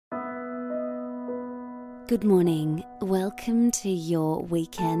Good morning. Welcome to your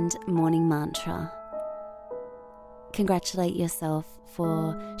weekend morning mantra. Congratulate yourself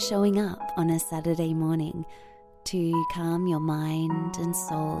for showing up on a Saturday morning to calm your mind and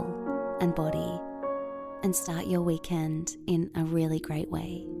soul and body and start your weekend in a really great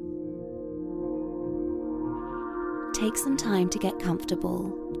way. Take some time to get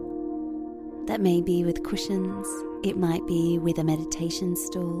comfortable. That may be with cushions, it might be with a meditation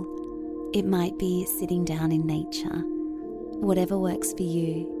stool, it might be sitting down in nature. Whatever works for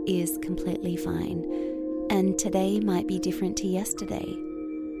you is completely fine. And today might be different to yesterday,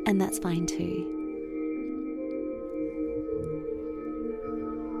 and that's fine too.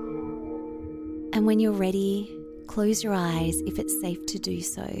 And when you're ready, close your eyes if it's safe to do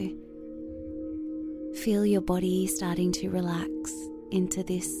so. Feel your body starting to relax into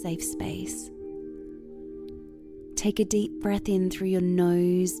this safe space. Take a deep breath in through your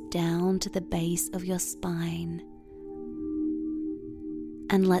nose down to the base of your spine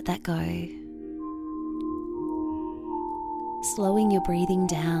and let that go. Slowing your breathing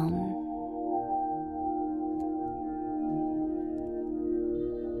down.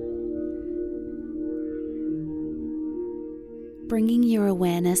 Bringing your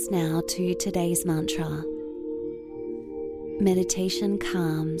awareness now to today's mantra. Meditation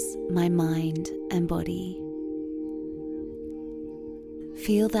calms my mind and body.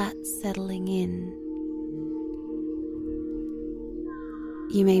 Feel that settling in.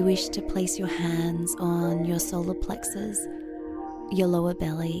 You may wish to place your hands on your solar plexus, your lower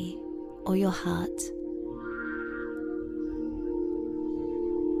belly, or your heart.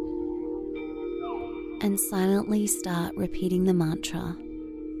 And silently start repeating the mantra.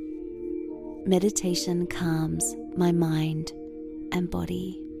 Meditation calms my mind and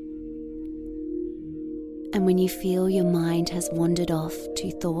body. And when you feel your mind has wandered off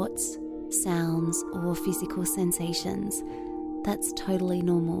to thoughts, sounds, or physical sensations, that's totally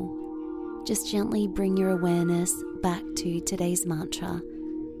normal. Just gently bring your awareness back to today's mantra.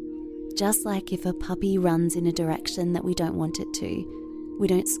 Just like if a puppy runs in a direction that we don't want it to, we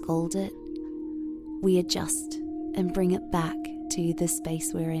don't scold it. We adjust and bring it back to the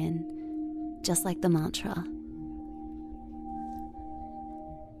space we're in, just like the mantra.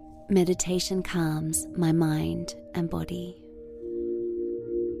 Meditation calms my mind and body.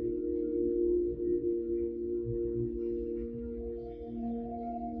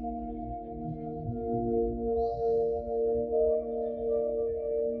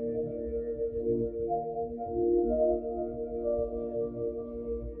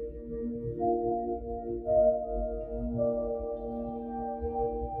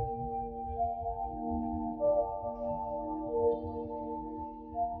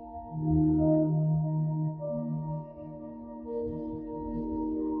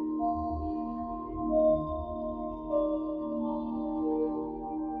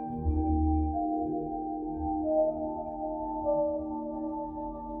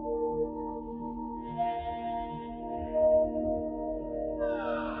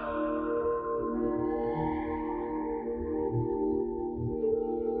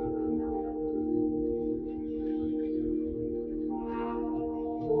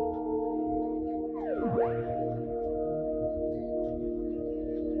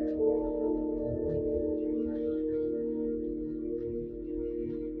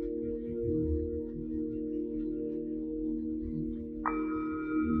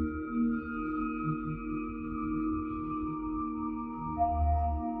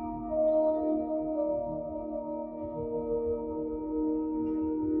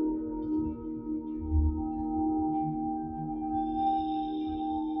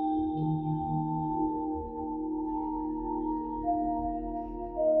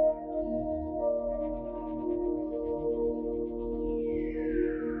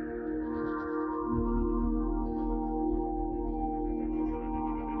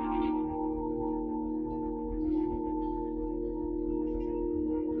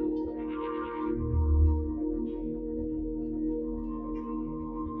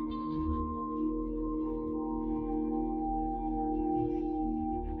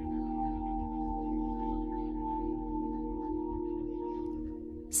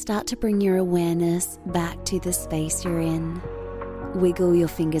 Start to bring your awareness back to the space you're in. Wiggle your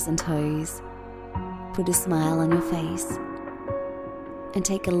fingers and toes. Put a smile on your face. And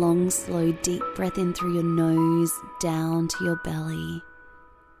take a long, slow, deep breath in through your nose, down to your belly.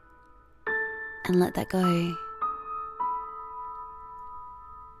 And let that go.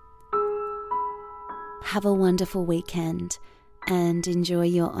 Have a wonderful weekend and enjoy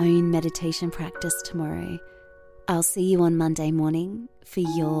your own meditation practice tomorrow. I'll see you on Monday morning for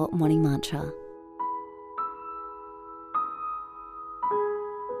your morning mantra.